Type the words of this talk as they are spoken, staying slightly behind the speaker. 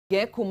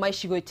Kuma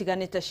icigo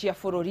itiganite cia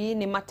bururi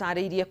ni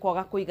matariirie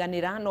kwaga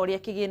kuiganira na uria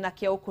kigina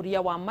kia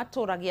ukuria wa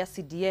matura gia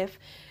CDF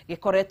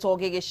gikoretwo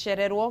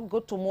gigicererwo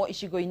gutumwo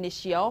icigo-ini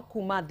ciao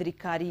kuma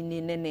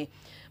thirikari-ini nene.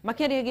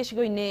 Makiaria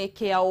gicigo-ini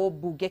kia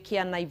ubunge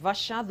kia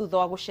Naivasha thutha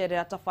wa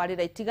gucerera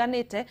tabarira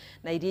itiganite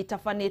na iria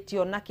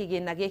itafanitio na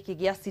kigina giki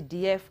gia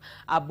CDF,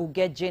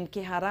 abunge Jane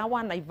Kihara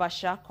wa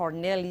Naivasha,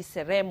 Corneli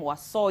Serem wa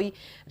Soi,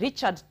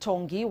 Richard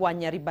Tongi wa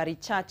Nyaribari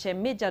Chache,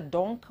 Major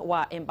Donk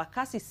wa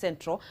Embakasi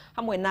Central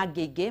hamwe na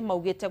ngenge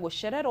maugite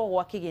gucererwo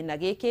gwa kigina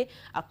giki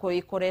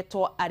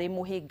akoikoretwo ari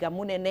muhinga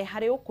munene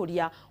hari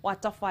ukuria wa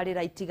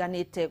tabarira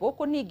itiganite.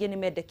 Guku ningi ni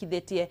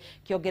mendekithitie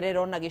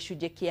kiongerero na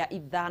gicunje kia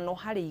 5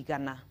 hari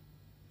 100.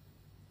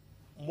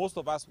 Most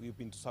of us, we've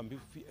been to some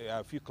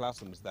few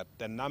classrooms that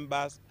the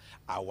numbers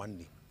are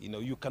waning. You know,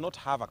 you cannot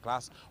have a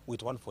class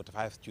with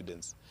 145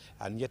 students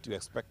and yet you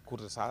expect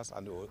good results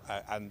and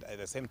at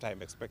the same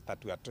time expect that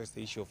to address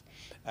the issue of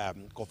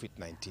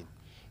COVID-19.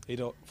 You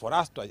know, for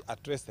us to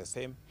address the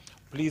same,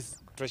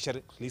 please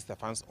Treasury release the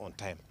funds on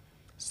time.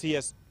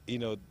 CS, you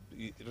know,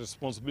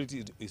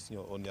 responsibility is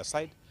on your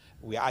side.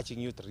 We are urging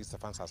you to release the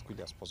funds as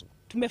quickly as possible.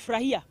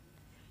 Tumefurahia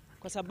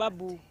kwa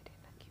sababu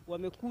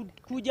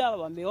wamekuja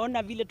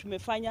wameona vile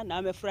tumefanya na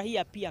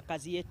wamefurahia pia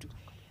kazi yetu.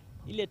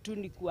 Ile tu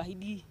ni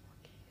kuahidi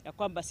ya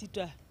kwamba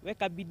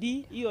sitaweka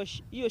bidii.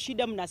 Hiyo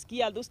shida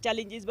mnasikia, those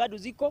challenges bado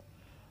ziko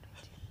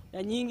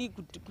na nyingi,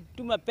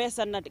 kutuma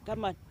pesa na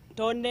kama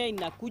tone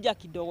inakuja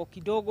kidogo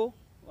kidogo,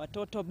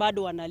 watoto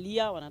bado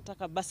wanalia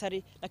wanataka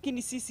basari,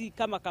 lakini sisi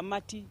kama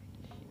kamati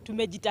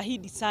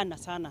tumejitahidi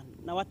sana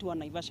na watu wa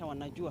Naivasha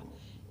wanajua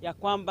ya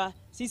kwamba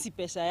sisi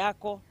pesa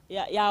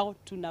yao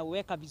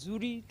tunaweka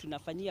vizuri,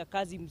 tunafanyia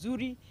kazi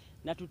mzuri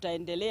na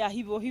tutaendelea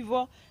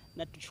hivyo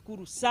na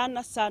tushukuru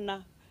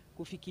sana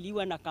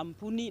kufikiliwa na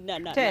kampuni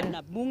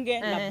na bunge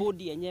na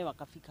bodi yenyewe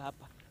wakafika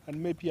hapa. And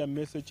maybe a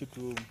message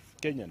to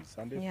Kenyans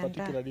and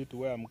particularly to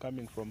where I'm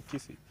coming from,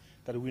 Kisii,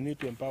 that we need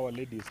to empower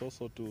ladies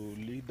also to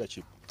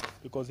leadership,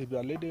 because if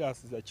a lady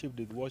has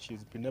achieved what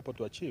she's been able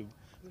to achieve,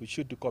 we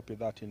should copy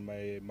that in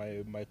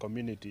my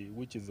community,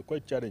 which is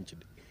quite challenged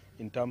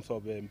in terms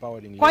of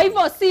empowering. Kwa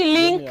hivyo si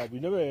link. We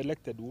never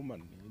elected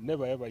woman,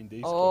 never ever in the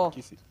history of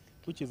Kisii,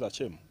 which is a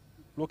shame.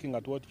 Looking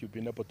at what you've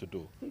been able to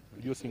do,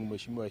 using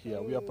Mheshimiwa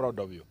here, we are proud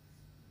of you.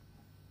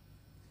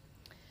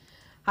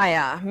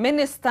 Haya,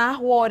 Minister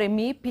wa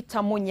Urimi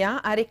Peter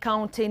Munya ari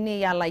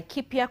kaunti-ini ya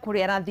Laikipia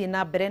kuria arathii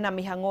na mbere na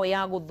mihango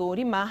ya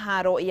guthurima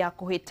haro ya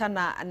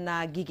kuhitana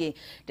na ngigi.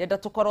 Ndenda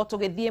tukorwo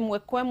tugithie mwe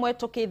kwa mwe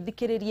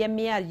tukithikiririe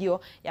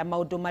miario ya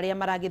maundu maria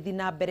maragithi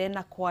na mbere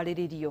na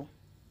kwariririo.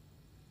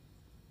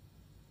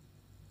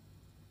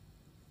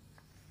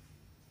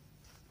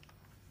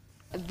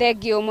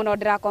 Thegio muno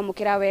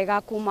ndirakwamukira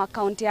wega kuma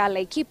kaunti ya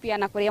Laikipia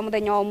na kuria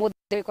muthenya wa umuthi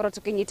gwikorwo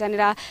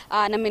tukinyitanira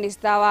na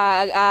minister wa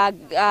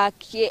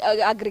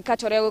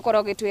agriculture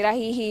gwikorwo gitwira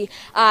hihi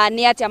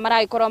ni atia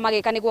maragikorwo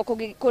magika niguo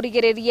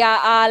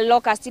kurigiriria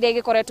locust iria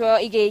gikoretwo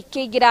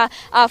igikingira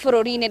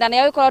bururi-ini, na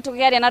nayo gwikorwo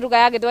tukiaria na lugha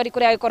ya Githweri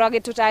kuria gwikorwo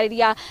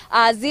gitutariria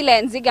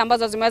zile nzige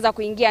ambazo zimeweza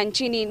kuingia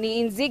nchini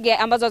ni nzige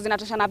ambazo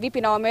zinatoshana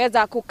vipi na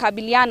wameweza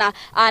kukabiliana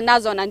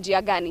nazo na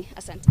njia gani.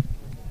 Asante.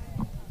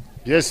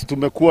 Yes,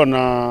 tumekuwa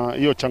na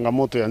hiyo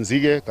changamoto ya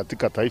nzige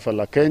katika taifa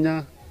la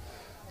Kenya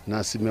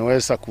na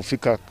simeweza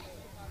kufika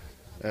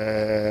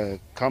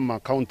kama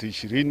kaunti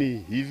 20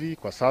 hivi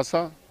kwa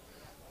sasa,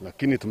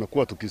 lakini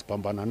tumekuwa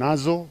tukipambana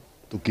nazo,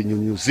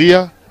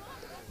 tukinyunyuzia,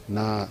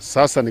 na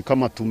sasa ni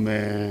kama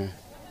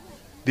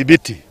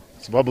tumedhibiti,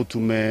 sababu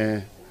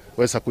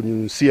tumeweza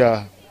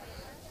kunyunyuzia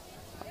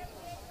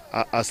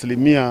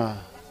asilimia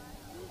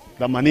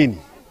 80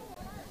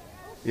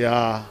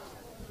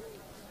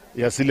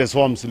 ya zile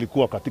swarms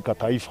zilikuwa katika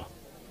taifa.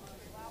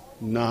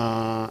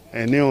 Na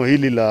eneo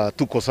hili la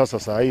tuko sasa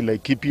saa hii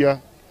Laikipia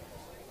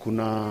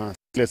kuna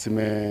zile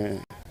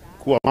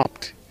zimekuwa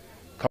mapped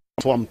kama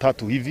swarm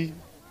 3 hivi.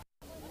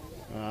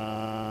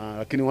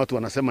 Lakini watu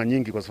wanasema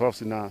nyingi kwa sababu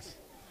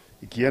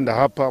ikienda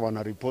hapa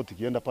wana report,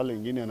 ikienda pale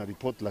nyingine ana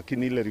report,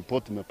 lakini ile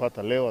report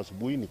imepata leo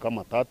asubuhi ni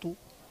kama 3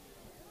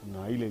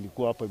 na ile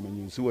ilikuwa hapa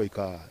imenyunyuziwa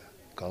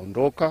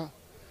ikaondoka.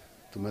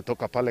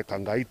 Tumetoka pale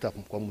Kangaita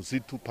kwa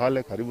msitu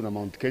pale karibu na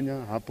Mount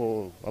Kenya,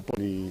 hapo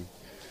ni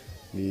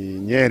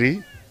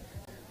Nyeri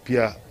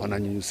pia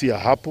wananyunyusia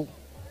hapo,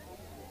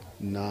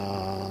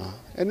 na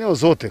eneo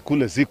zote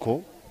kule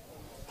ziko,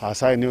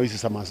 hasa eneo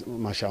hizi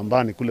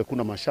mashambani kule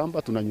kuna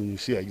mashamba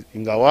tunanyunyusia,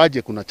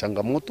 ingawaje kuna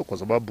changamoto kwa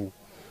sababu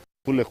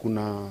kule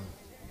kuna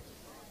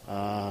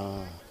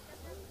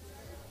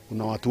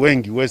watu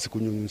wengi, huwezi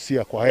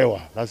kunyunyusia kwa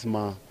hewa,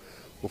 lazima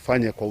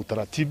ufanye kwa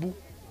utaratibu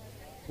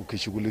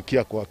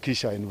ukishughulikia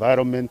kuhakikisha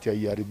environment ya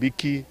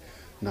iharibiki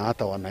na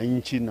hata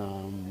wananchi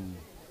na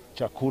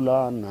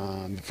chakula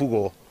na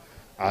mifugo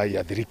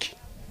haiathiriki.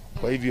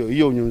 Kwa hivyo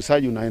hiyo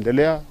unyunyizaji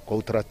unaendelea kwa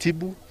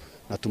utaratibu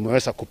na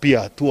tumeweza kupia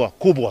hatua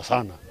kubwa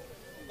sana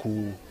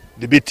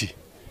kudhibiti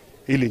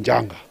hili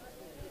janga.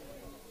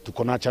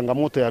 Tuko na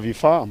changamoto ya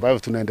vifaa ambayo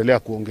tunaendelea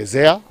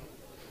kuongezea.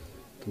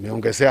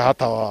 Tumeongezea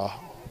hata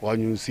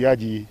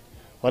wanyunyiziaji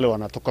wale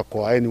wanatoka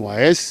kwa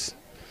NYS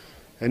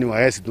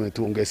NYS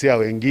tumetuongezea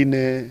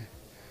wengine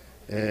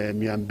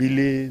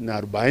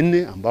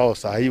 240 ambao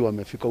saa hii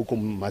wamefika huko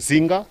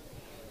Masinga,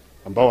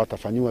 ambao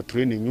watafanyiwa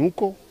training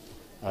huko,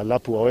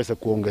 alafu waweze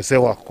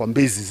kuongezewa kwa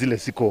mbizi zile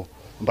siko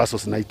ambazo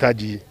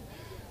zinahitaji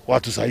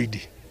watu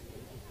zaidi.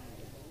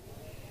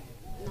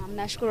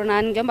 Nashukuru,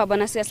 na ningeomba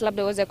Bwana CS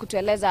labda uweze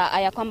kutueleza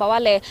ya kwamba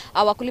wale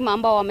wakulima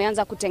ambao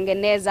wameanza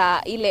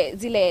kutengeneza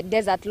zile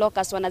desert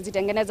locusts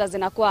wanazitengeneza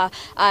zinakuwa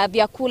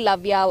vyakula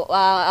vya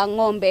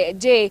ng'ombe.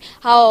 Je,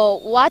 hao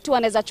watu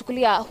wanaweza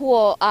chukulia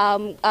huo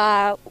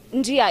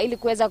njia ili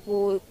kuweza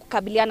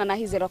kukabiliana na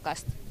hizi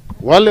locusts?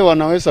 Wale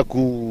wanaweza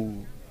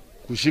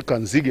kushika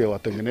nzige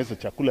watengeneze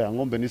chakula ya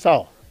ng'ombe ni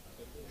sawa,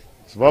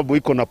 sababu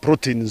iko na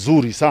protein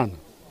nzuri sana.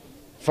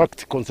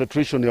 Fact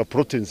concentration ya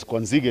proteins kwa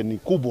nzige ni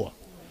kubwa.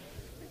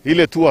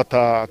 Ile tu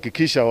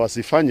atahakikisha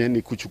wasifanye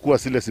ni kuchukua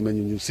zile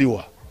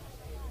zimenyunyusiwa,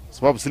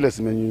 sababu zile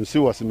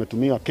zimenyunyusiwa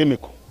zimetumia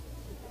chemical.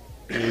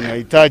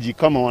 Inahitaji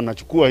kama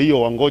wanachukua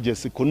hiyo wangoje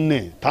siku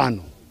 4-5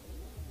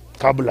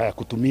 kabla ya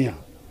kutumia,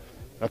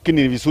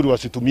 lakini ni vizuri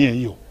wasitumie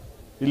hiyo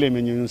ile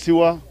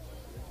imenyunyusiwa.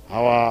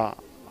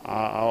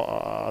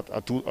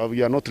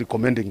 We are not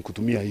recommending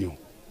kutumia hiyo,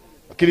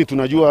 lakini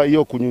tunajua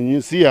hiyo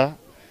kunyunyusia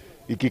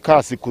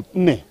ikikaa siku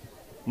 4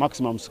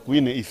 maximum siku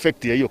 4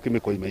 effect ya hiyo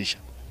chemical imeisha.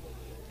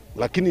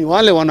 Lakini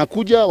wale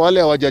wanakuja, wale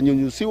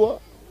hawajanyunyusiwa,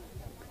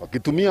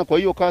 wakitumia kwa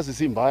hiyo kazi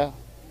si mbaya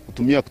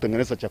kutumia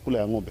kutengeneza chakula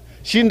ya ng'ombe.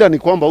 Shinda ni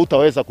kwamba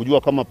utaweza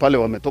kujua kama pale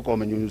wametoka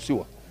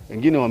wamenyunyusiwa.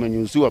 Wengine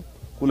wamenyunyusiwa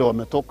kule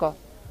wametoka,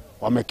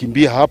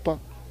 wamekimbia hapa.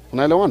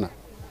 Unaelewana?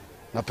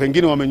 Na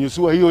pengine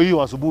wamenyunyusiwa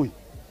hiyo asubuhi.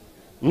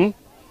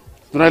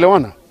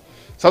 Tunaelewana?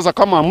 Sasa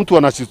kama mtu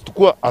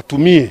anachukua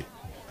atumie,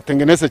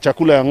 atengeneze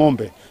chakula ya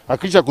ng'ombe,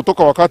 hakisha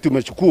kutoka wakati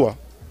umechukua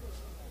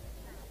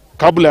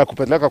kabla ya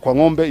kupeleka kwa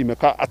ng'ombe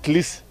imekaa at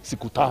least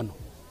siku 5.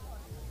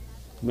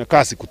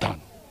 Imekaa siku 5.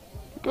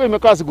 Ikiwa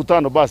imekaa siku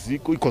 5 basi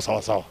iko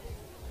sawa sawa.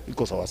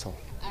 Iko sawa sawa.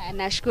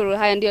 Nashukuru,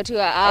 hayo ndio tu.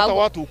 Hata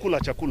watu hukula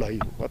chakula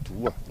hiyo, watu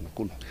huwa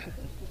wanakula.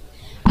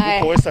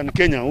 Huko Western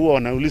Kenya huwa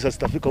wanauliza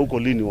sitafika huko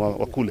lini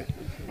wakule.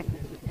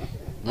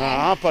 Na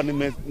hapa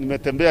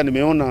nimetembea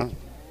nimeona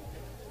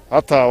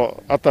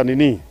hata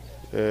nini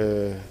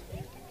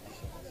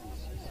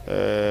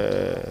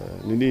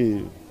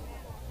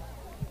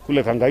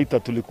kule Kangaita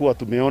tulikuwa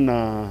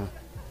tumeona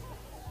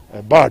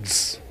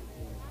birds.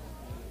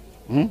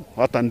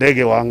 Hata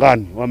ndege wa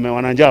angani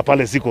wananjaa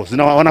pale ziko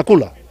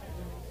wanakula.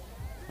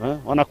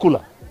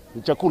 Wanakula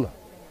ni chakula.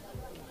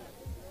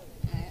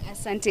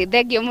 Asante,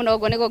 thegio muno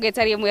go nego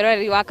getarie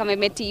mwiroreri wa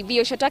Kameme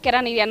TV. Ucio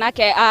twakeraniria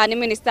nake ni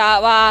minister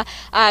wa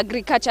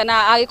agriculture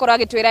na agikorwo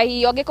agitwira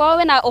hiyo angikorwo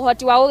wena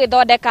uhoti wa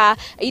ugithondeka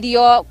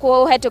irio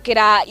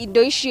kuhetukira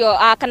indo icio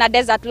kana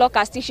desert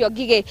locust icio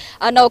ngige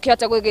no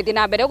ukihote gugithi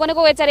na mbere. Ugo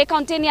nego getarie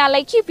county ya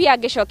Laikipia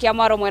ngicokia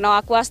mwaro mwena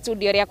wakwa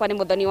studio ria kwa ni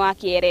Muthoni wa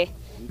Kiere.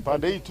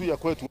 Pande hii tu ya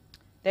kwetu.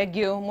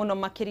 Thegio muno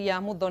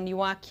makiria Muthoni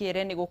wa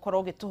Kiere ni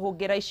gukorwo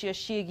gituhungira icio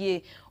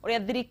ciigie uria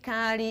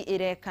thirikari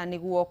ireka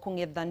niguo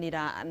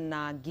kung'ethanira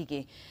na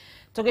ngige.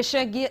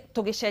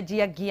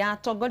 Tugicenjia gia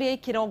atongoria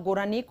ikiro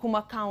ngurani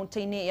kuma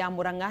kaunti-ini ya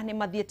Murang'a ni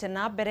mathiete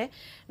na mbere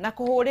na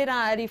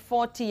kuhurira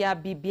riboti ya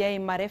BBI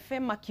Marefe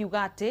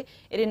makiuga ati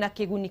iri na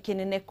kiguni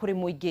kinene kuri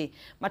muingi.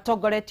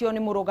 Matongoretio ni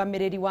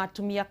murugamiriri wa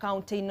atumia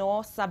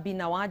kaunti-ino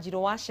Sabina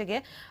Wanjiru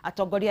Wachege.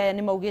 Atongoria aya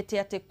ni maugite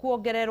ati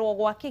kuongererwo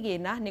gwa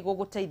kigina ni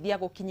guguteithia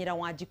gukinyira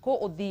Wanjiku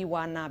uthii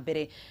wa na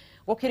mbere.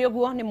 Gukiri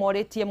uguo ni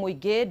moretie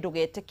muingi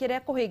ndugetekere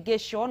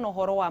kuhingicio na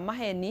uhoro wa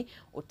maheni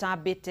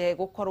utambite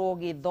gukorwo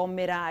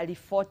githomera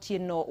riboti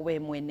ino we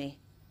mwene.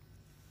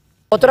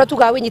 Otora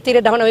tuga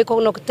winyitire ndahona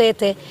wiko no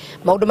kutete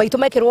maundu maitu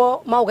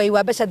mekirwo maugai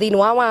wa mbeca thiini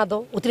wa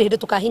watho utire hindi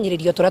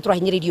tukahinyiririo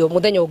turahinyiririo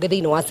muthenya ungi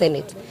thiini wa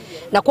Senate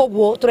na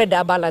koguo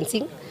turenda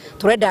balancing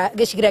turenda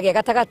gicigira gia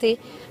gatagati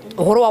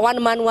uhoro wa one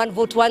man one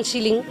vote one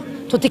shilling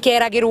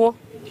tutikeragirwo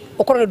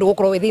ukorwo ndu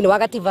gukorwo thiini wa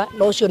gatiba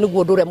no ucio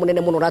niguo ndure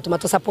munene muno ratuma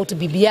tu support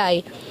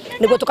BBI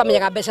niguo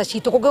tukamenyaga mbeca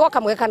citu kungigo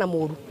kamwe kana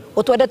muru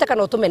utwendete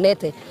kana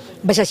utumenete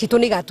mbeca citu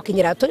ni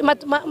gatukinyira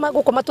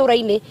guko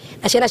matura-ini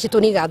na ciana citu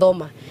ni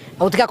gathoma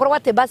utigakorwo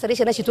ati basari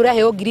ciana citu ria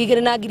heo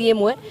 2,000 na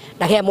 1,000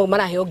 na heo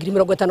maraheo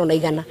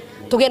 50,100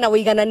 tugie na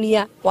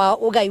wiganania wa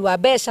ugai wa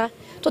mbeca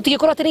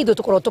tutigikorwo ati ni ithu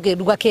tukorwo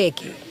tukiruga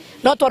keki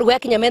no twaruga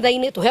kinya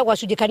metha-ini tuhegwa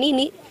cunje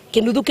kanini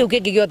kinuthu kiu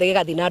kingi giothe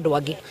gigathi na andu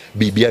angi.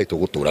 BBI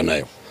tugutura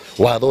nayo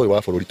watho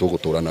wa bururi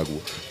tugutura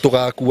naguo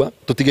tugakua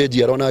tutige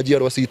njiarwa na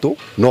njiarwa citu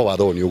no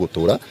watho ni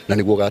ugutura na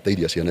niguo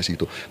gateithia ciana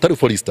citu. Taru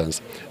for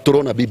instance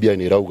turona BBI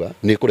ni rauga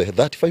ni kurehe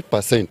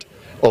 35%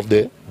 of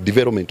the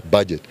development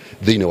budget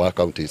thiini wa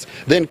counties,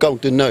 then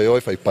county nayo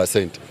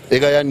 5%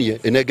 igayanie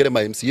inengere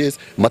ma MCAs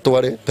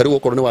matware tari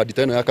gukorwo ni ward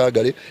teno ya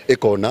Kangari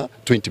ikona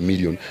 20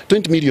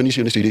 million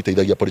icio ni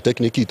ciriteithagia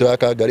polytechnic ito ya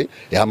Kangari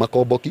ya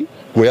makomboki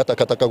kuoya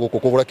takataka guku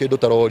kugura kindu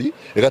tarori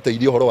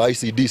igateithia uhoro wa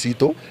ICD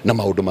cito na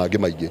maundu mangi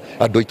maingi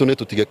andu aitu ni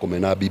tutige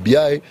kumena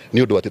BBI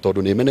ni undu ati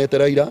tondu ni menete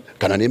Raila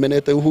kana ni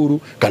menete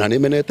Uhuru kana ni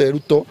menete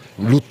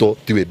Ruto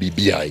tiwe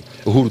BBI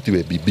Uhuru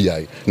tiwe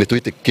BBI ni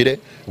twitikire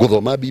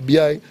guthoma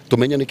BBI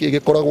tumenye niki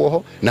gikoragwo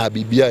ho na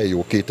BBI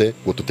yukite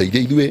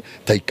gututeithia ithuĩ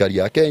ta aikari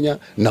ya Kenya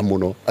na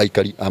muno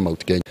aikari a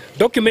Mount Kenya.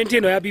 Document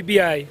ino ya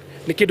BBI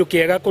ni kindu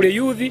kiega kuri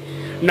youth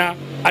na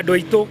andu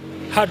aitu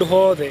handu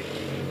hothe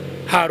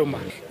haruma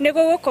nĩ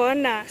gũgũkorwo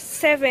na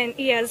 7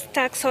 years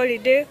tax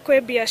holiday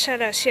kwĩ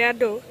biashara cia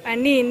andũ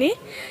anini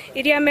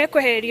iria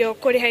mekweherio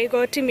kũrĩha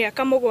igoti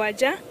mĩaka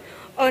 7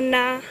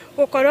 ona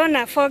gũkorwo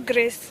na 4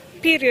 grace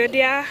period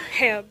ya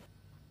help.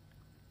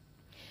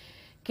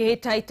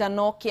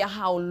 Kĩhĩtahĩtano kĩa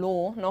hau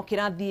low no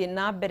kĩrathiĩ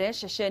na mbere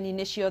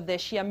ceceni-inĩ ciothe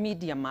cia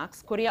Media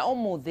Max kũrĩa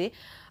ũmũthĩ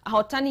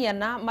ahotani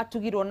ana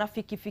matugirwo na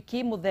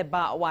fikifiki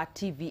muthemba wa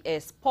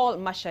TVS. Paul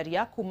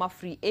Macharia kuma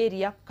Free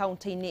Area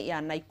kaunti-inĩ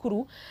ya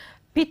Naikuru,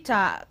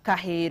 Peter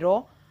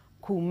Kahero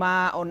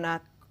kuma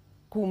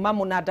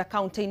Munada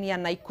kaunti-inĩ ya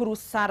Naikuru,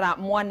 Sara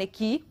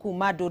Mwaniki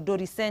kuma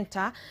Dodori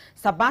Center,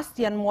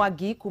 Sebastian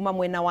Mwangi kuma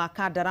mwena wa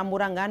Kandara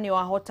Murang'a nĩ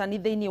ahotani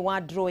thĩinĩ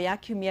wa draw ya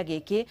kiumia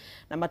gĩkĩ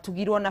na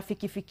matugirwo na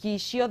fikifiki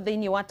icio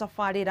thĩinĩ wa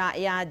tabarĩra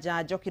ya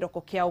njanjo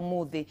kĩroko kĩa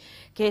ũmũthĩ.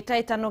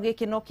 Kĩhĩtahĩtano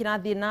gĩkĩ no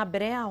kĩrathiĩ na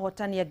mbere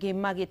ahotani angĩ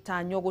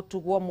magĩtanywo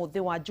gũtugwo mũthĩ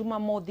wa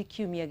Jumamothi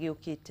kiumia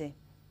gĩũkĩte.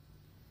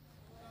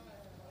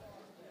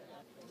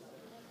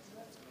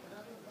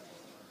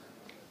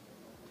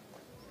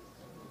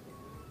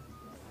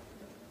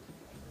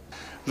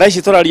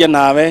 Thaici tũraria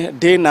nawe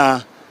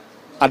ndina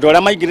andũ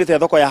arĩa maingĩrĩte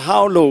thoko ya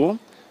how low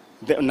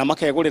na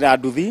makegũrĩra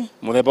nduthi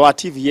muthemba wa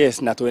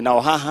TVS na twĩ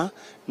nao haha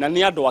na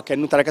nĩ andũ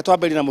akenu. Tareke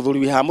twambĩrĩrie na mũthuri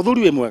wĩ haha.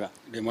 Mũthuri wĩ mwega?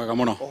 Ndĩ mwega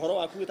mũno. Ũhoro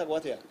waku wĩtagwo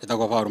atĩa?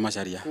 Wĩtagwo Paul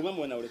Macharia. Kuma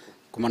mwena ũrĩkũ?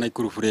 Kuma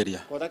Naikuru Free Area.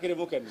 Ũtakĩrĩ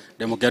mũkenu?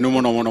 Ndĩ mũkenu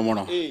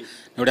mũno. Nĩ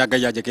ũrĩa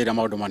Ngai anjĩkĩire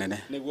maũndũ manene.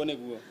 Nĩguo.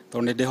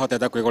 Tondũ nĩ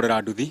ndĩhotete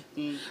kwĩgũrĩra nduthi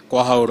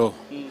kwa haũrũ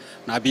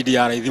na bidi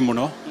ya raithi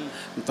mũno.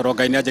 Tondũ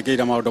Ngai nĩ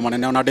anjĩkĩire maũndũ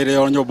manene ona ndĩrĩ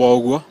o nyũmba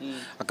ũguo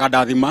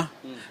akandathima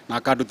na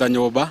akanduta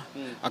nyũmba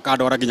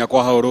akandwara nginya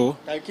kwa haũrũ.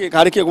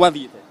 Karĩ kĩ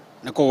gwathiĩte?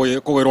 Nĩ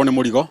kũgwĩrwo nĩ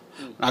mũrigo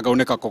na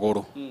ngaunĩka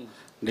kũgũrũ.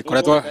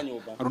 Ndĩkoretwo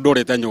rĩu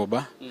ndũrĩte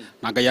nyũmba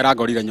na Ngai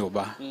arangorire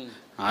nyũmba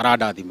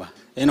arandathima.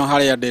 Ĩno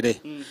harĩa ndĩrĩ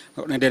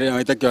nĩ ndĩrĩ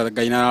wĩtĩkio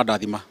Ngai na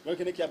arandathima.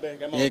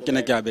 Gĩkĩ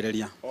nĩ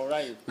kĩambĩrĩria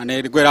na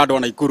nĩ ngwĩra andũ a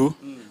Naikuru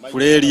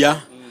Free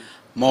Area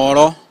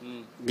Mohoro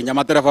nginya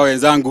matereba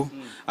wenzangu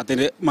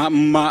atĩ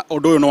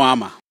ũndũ ũyũ nĩ wa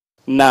ma.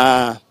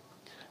 Na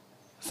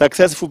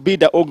successful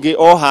bidder ũngĩ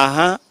o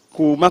haha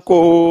kuma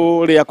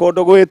kũrĩa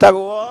kũndũ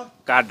gwĩtagwo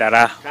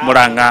Kandara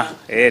Murang'a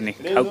ni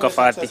hau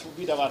kabati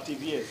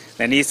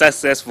na ni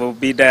successful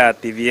bidder ya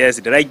TVS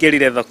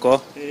ndĩraingĩrire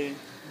thoko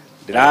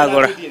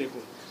ndĩragũra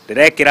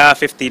ndĩrekĩra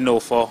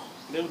 1504.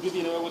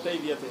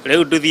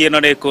 Rĩu nduthi ĩno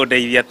nĩ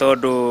kũndeithia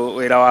tondũ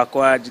wĩra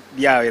wakwa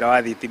thiaga wĩra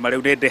wa thitima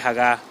rĩu nĩ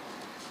ndĩhaga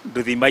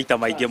nduthi maita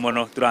maingĩ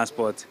mũno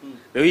transport.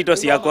 Rĩu indo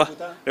ciakwa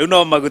rĩu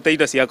no maguta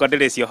indo ciakwa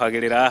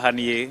ndĩrĩciohagĩrĩra haha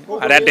niĩ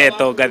harĩa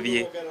ndeto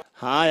ngathiĩ.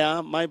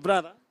 Haya my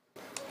brother.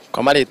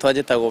 Kwa marĩtwa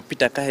njĩtagwo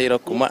Peter Kahero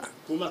kuma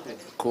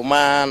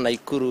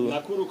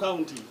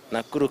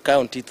Nakuru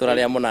County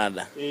tũrarĩa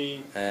Munada.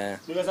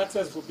 Nĩwe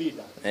successful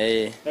bidder.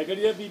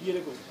 Ndekĩrire bidi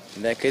ĩrĩkũ?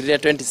 Ndekĩrire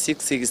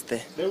 2660.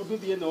 Rĩu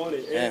nduthi ĩno rĩ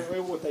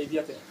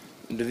ĩgũteithia atĩa?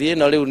 Nduthi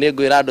ĩno rĩu nĩ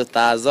ngwĩra andũ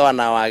ta Zoa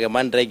na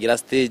Wagema ndĩraingĩra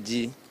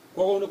stage.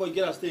 Koguo nĩ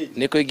kũingĩra stage?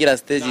 Nĩ kũingĩra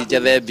stage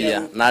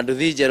njethembia na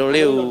nduthi njerũ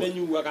rĩu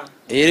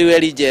rĩu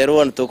eri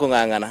njerũ nĩ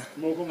tũkũng'ang'ana.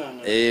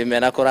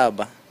 Mena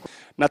kũramba.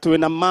 Na twĩ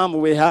na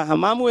mamu wĩ haha.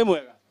 Mamu wĩ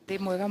mwega? Ndĩ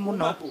mwega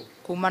mũno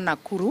kuma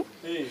Nakuru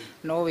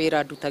no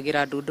wĩra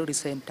ndutagĩra Dodori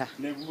Center.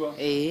 Nĩguo.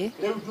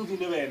 Rĩu nduthi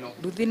nĩ weno?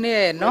 Nduthi nĩ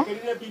eno.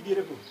 Ndekĩrire bidi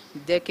ĩrĩkũ?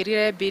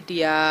 Ndekĩrire bidi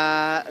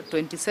ya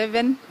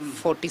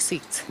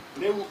 2746.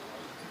 Rĩu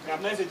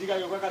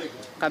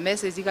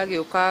kamessage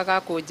gagĩũka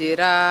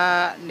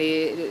gakũnjĩra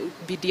nĩ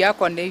bidi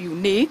yakwa nĩ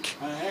unique.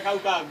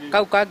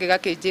 Kau kangĩ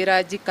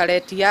gakĩnjĩra njikare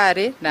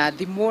tiarĩ na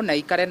thimũ na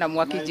ikare na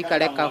mwaki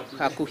njikare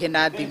hakuhĩ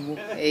na thimũ.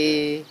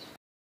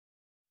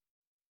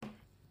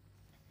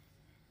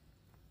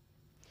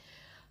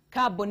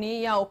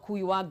 Kambuni ya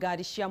ũkui wa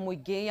ngari cia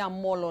mũingĩ ya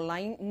Molo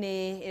Line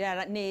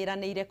nĩ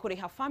ĩranĩire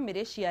kũrĩha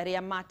bamĩrĩ cia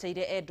arĩa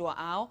mateire endwa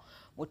ao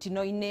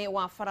mũtino-inĩ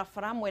wa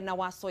barabara mwena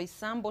wa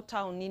Soisambo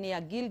taũni-inĩ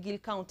ya Gilgil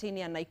kaunti-inĩ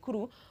ya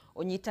Naikuru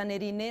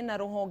ũnyitanĩri-inĩ na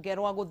rũhonge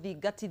rwa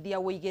gũthingatithia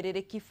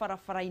wĩigĩrĩrĩki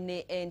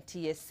barabara-inĩ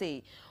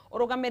NTSA.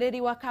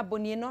 Ũrũgamĩrĩri wa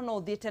kambuni ĩno no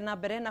ũthiĩte na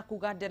mbere na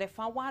kuga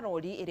ndereba wa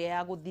rori ĩrĩa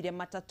yagũthire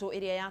matatũ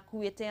ĩrĩa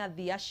yakuĩte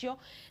athii acio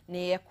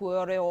nĩ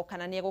ekuoerwo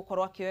kana nĩ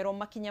egũkorwo akĩoerwo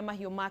makinya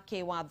mahiũ ma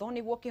kĩwatho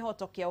nĩguo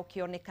kĩhoto kĩao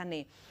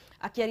kĩonekane.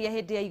 Akiaria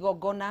hindi ya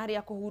igongona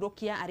ria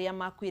kuhurukia aria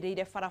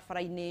makwiriire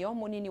barabara-ini iyo,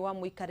 munini wa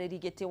muikariri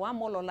giti wa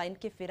Molo Line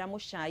Kibira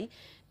Muchai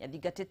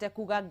niathingatite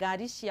kuga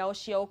ngari ciao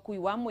cia ukui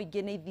wa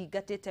muingi ni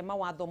ithingatite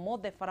mawatho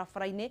mothe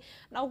barabara-ini,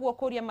 na uguo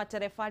kuria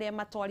matereba aria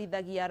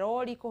matwarithagia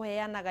rori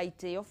kuheanaga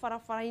itio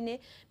barabara-ini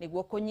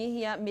niguo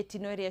kunyihia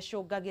mitino iria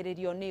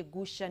icungagiririo ni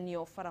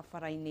ngucanio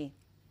barabara-ini.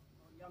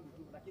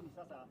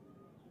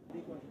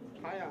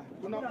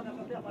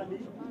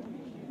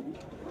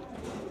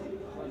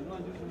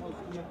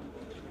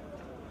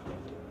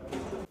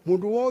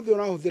 Mundu wothe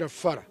urahuthira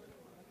bara,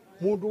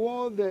 mundu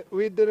wothe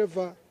wi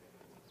ndereba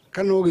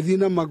kana ugithii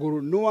na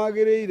maguru ni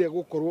wagiriire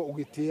gukorwo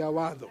ugitia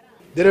watho.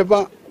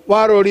 Ndereba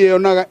wa rori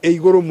yonaga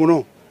iguru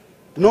muno,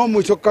 no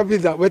mwico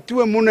kabitha we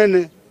tiwe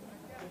munene,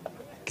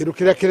 kindu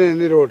kiria kinene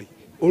ni rori.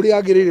 Uria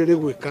agiriire ni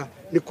gwika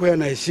ni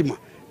kuheana heshima.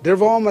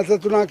 Ndereba wa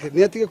matatu nake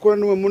ni atige kura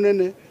niwe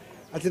munene,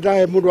 ati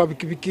ndahe mundu wa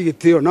bikibiki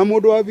gitio, na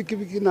mundu wa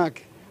bikibiki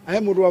nake ahe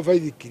mundu wa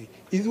baithikiri.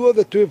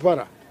 Ithuothe twi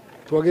bara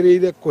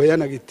twagiriire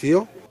kuheana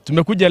gitio.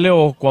 Tumekuja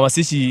leo kwa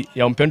mazishi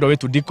ya mpendwa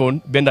wetu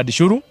Deacon Bernard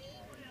Shuru.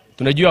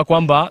 Tunajua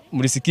kwamba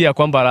mlisikia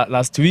kwamba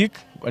last week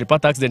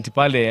walipata accident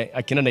pale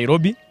akina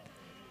Nairobi.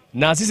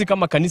 Na sisi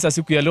kama kanisa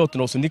siku ya leo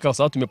tunahuzunika kwa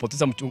sababu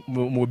tumepoteza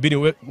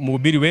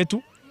mhubiri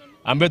wetu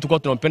ambaye tulikuwa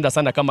tunampenda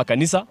sana kama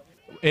kanisa.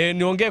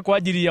 Niongee kwa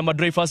ajili ya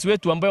madrivers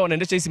wetu ambao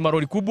wanaendesha hizi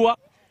maroli kubwa,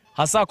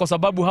 hasa kwa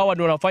sababu hawa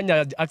ndio wanafanya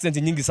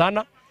accident nyingi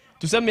sana.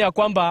 Tuseme ya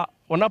kwamba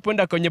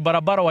wanapoenda kwenye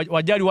barabara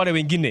wajali wale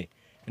wengine.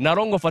 Na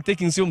wrong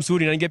overtaking sio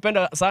mzuri, na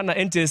ningependa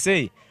sana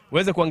NTSA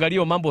waweze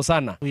kuangalia mambo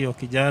sana. Huyo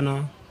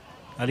kijana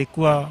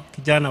alikuwa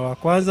kijana wa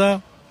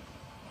kwanza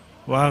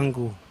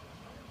wangu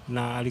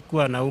na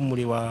alikuwa na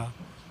umri wa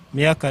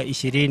miaka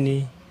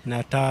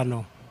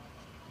 25,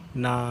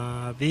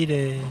 na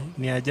vile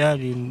ni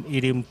ajali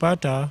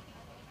ilimpata,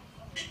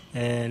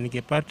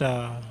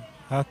 ningepata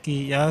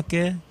haki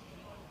yake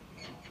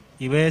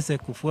iweze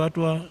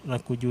kufuatwa na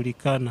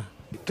kujulikana.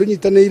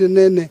 Tunyitanĩire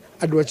nene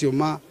andu acio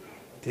ma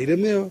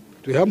teiremeo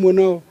twi hamwe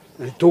nao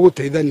na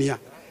tuguteithania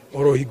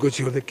oro hingo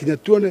ciothe kinya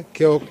tuone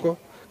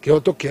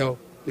kĩhoto kĩao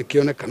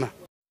nĩkĩonekana.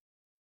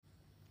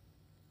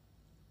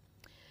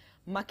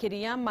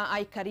 Makiria ma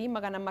aikari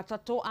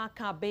 300 a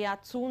kambe ya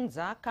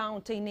Tunza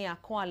kaunti-ini ya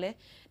Kwale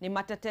ni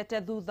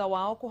matetete thutha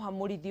wao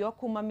kuhamurithio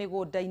kuma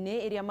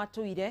migunda-ini iria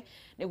matuire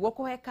niguo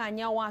kuhe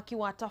kanya waki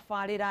wa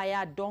tafarira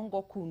ya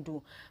Dongo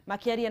Kundu.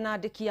 Makiaria na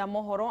andiki ya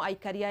Mohoro,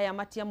 aikari aya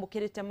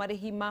matiamukirite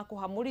marihi ma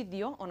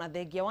kuhamurithio ona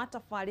thengia wa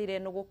tafarira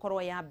no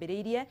gukorwo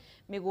yambiriirie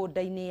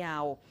migunda-ini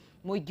yao.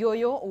 Muingi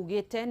uyu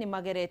ugite ni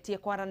mageretie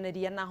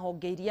kwaraniria na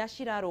honge iria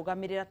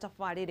cirarugamirira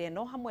tafarira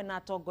eno hamwe na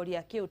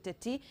atongoria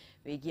kiuteti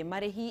wigie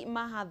marihi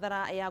ma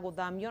hathara ya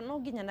guthamio no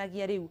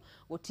nginyanagia riu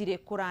gutire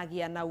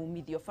kuragia na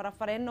umithio.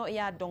 Barabara eno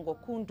ya Dongo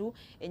Kundu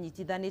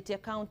enyitithanitie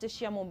kaunti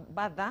cia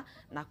Mombasa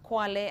na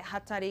Kwale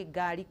hatari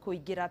ngari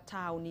kuingira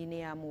tauni-ini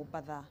ya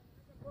Mombasa.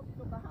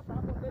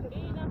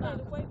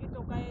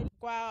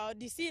 Kwa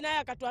DC naye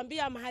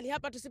akatuambia mahali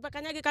hapa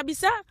tusipakanyage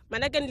kabisa,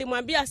 manake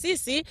nilimwambia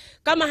sisi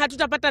kama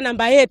hatutapata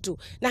namba yetu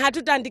na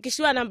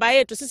hatutaandikishiwa namba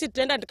yetu sisi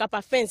tutaenda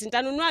tukapa fence,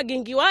 nitanunua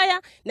gingi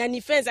waya na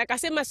ni fence.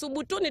 Akasema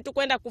subutuni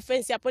tukwenda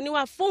kufence hapo ni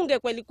wafunge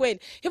kweli kweli.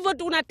 Hivyo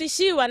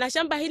tunatishiwa na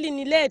shamba hili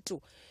ni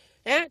letu.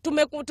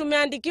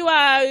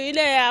 Tumeandikiwa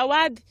ile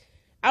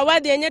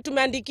awadi yenyewe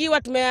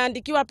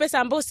tumeandikiwa pesa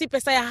ambayo si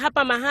pesa ya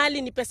hapa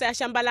mahali, ni pesa ya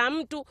shamba la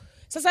mtu.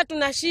 Sasa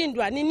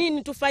tunashindwa ni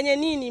nini, tufanye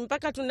nini,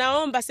 mpaka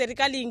tunaomba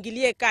serikali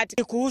ingilie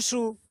kati.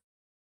 Kuhusu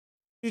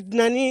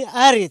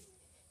ardhi,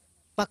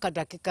 mpaka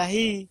dakika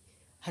hii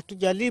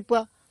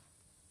hatujalipwa.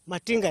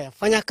 Matinga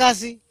yafanya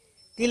kazi,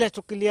 kila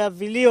tukilia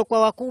vilio kwa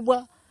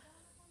wakubwa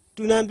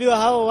tunaambiwa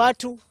hao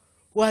watu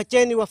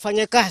waacheni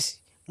wafanye kazi,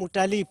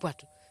 mtalipwa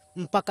tu.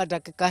 Mpaka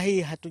dakika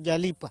hii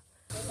hatujalipwa.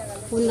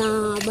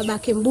 Kuna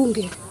babake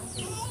mbunge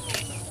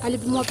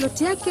alipimwa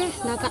plot yake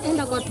na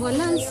akaenda kwa watu wa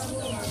lands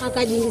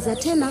akajiingiza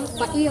tena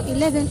kwa hiyo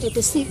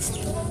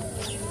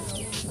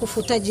 1186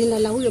 kufuta jina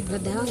la huyo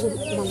brother wangu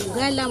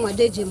Mgala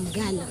Mwadeje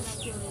Mgala.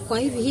 Kwa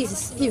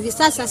hivi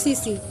sasa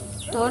sisi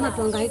tutaona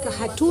tuhangaika,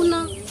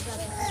 hatuna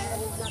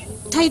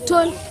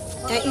title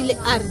ya ile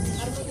ardhi.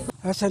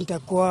 Sasa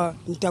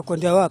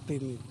nitakwenda wapi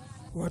mimi?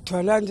 Watu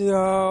wa lands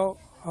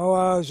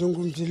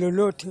hawazungumzi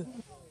lolote,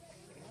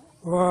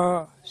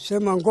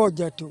 wasema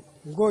ngoja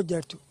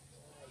tu.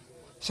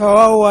 Sawa,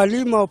 wao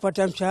walima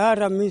wapata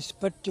mshahara, mimi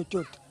sipati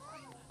chochote.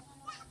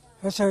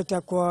 Sasa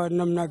itakuwa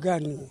namna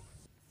gani?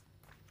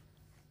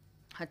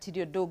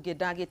 Hatirio ndoge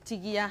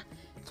ndagitigia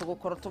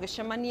tugukorwo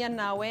tugicemania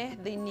nawe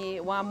thiini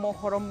wa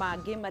mohoro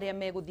mangi maria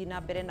meguthi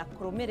na mbere na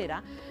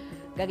kurumirira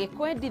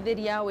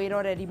ngagikwendithiria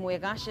wiroreri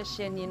mwega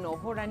ceceni no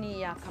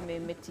hurani ya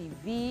Kameme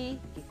TV,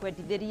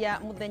 gikwendithiria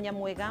muthenya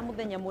mwega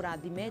muthenya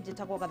murathime.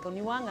 Njitagwo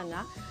Gathoni wa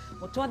Ng'ang'a,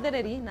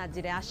 mutwathereri na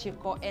njira ya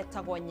ciko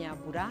etagwo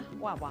Nyambura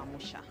wa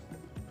Wamusha.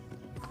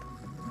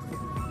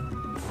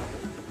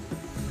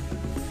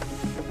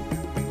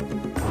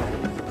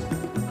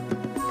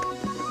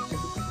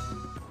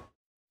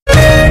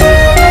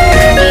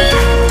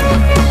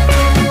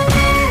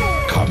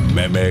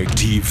 Kameme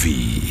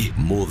TV,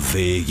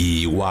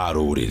 muthegi wa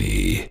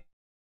ruriri.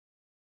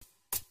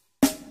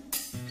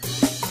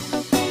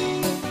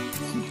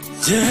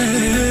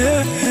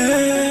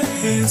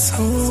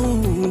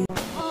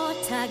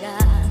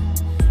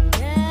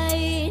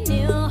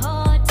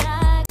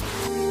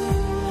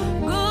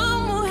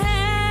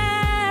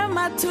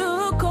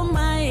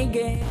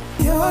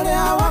 Yore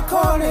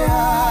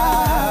awakorea